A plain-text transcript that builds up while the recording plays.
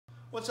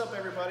What's up,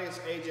 everybody? It's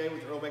AJ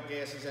with Earlbeck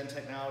Gases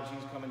Technologies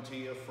coming to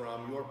you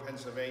from York,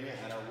 Pennsylvania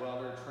at our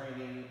Welder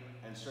Training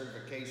and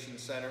Certification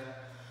Center.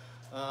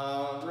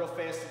 Real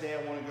fast today,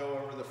 I want to go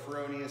over the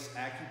Fronius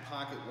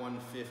Accupocket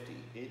 150.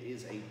 It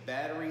is a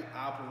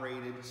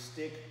battery-operated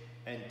stick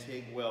and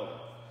TIG welder.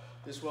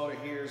 This welder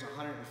here is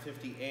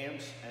 150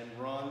 amps and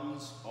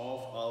runs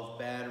off of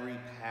battery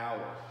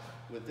power.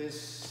 With this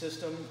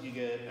system, you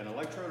get an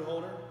electrode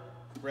holder,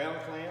 ground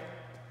clamp,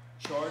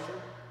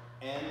 charger,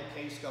 and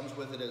the case comes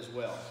with it as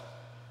well.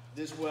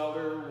 This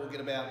welder will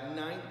get about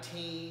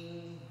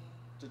 19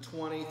 to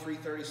 20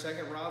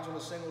 3/32 rods on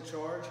a single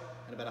charge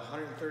and about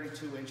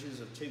 132 inches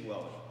of TIG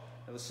welding.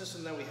 Now the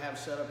system that we have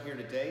set up here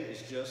today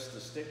is just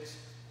the sticks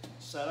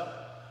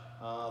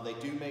setup. They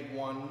do make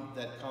one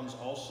that comes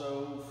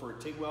also for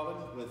TIG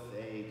welding with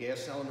a gas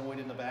solenoid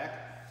in the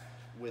back.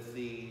 With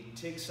the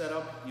TIG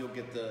setup, you'll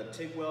get the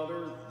TIG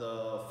welder,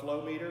 the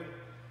flow meter,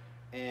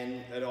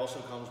 and it also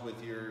comes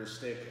with your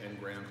stick and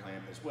ground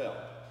clamp as well.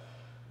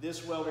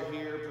 This welder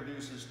here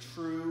produces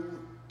true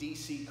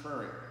DC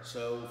current.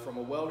 So from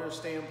a welder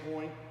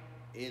standpoint,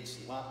 it's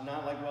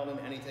not like welding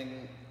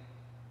anything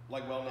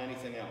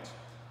else.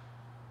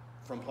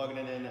 From plugging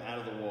it in out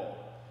of the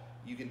wall,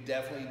 you can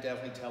definitely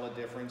tell a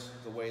difference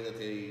the way that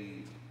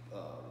the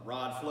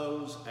rod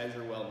flows as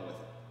you're welding with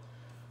it.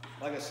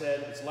 Like I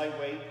said, it's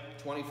lightweight,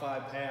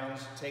 25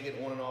 pounds, take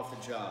it on and off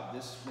the job.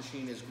 This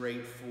machine is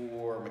great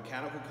for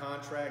mechanical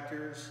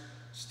contractors,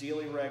 steel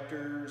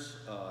erectors,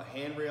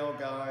 handrail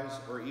guys,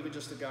 or even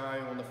just a guy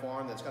on the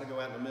farm that's got to go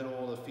out in the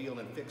middle of the field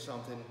and fix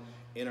something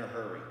in a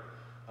hurry.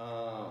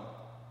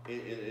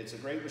 It's a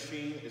great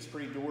machine. It's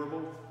pretty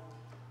durable.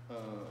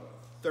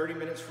 30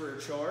 minutes for a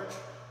charge,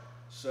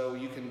 so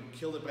you can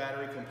kill the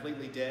battery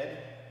completely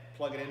dead,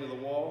 plug it into the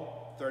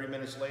wall, 30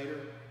 minutes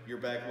later, you're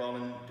back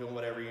welding, doing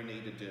whatever you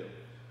need to do.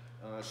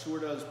 Sure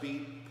does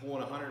beat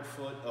pulling 100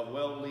 foot of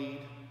weld lead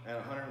and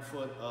 100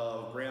 foot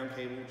of ground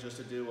cable just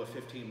to do a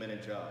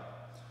 15-minute job.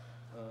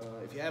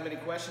 If you have any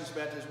questions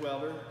about this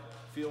welder,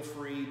 feel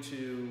free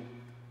to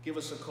give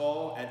us a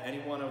call at any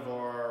one of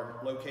our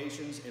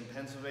locations in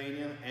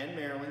Pennsylvania and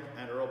Maryland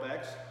at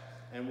Earlbeck's,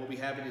 and we'll be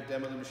happy to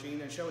demo the machine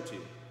and show it to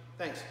you.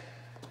 Thanks.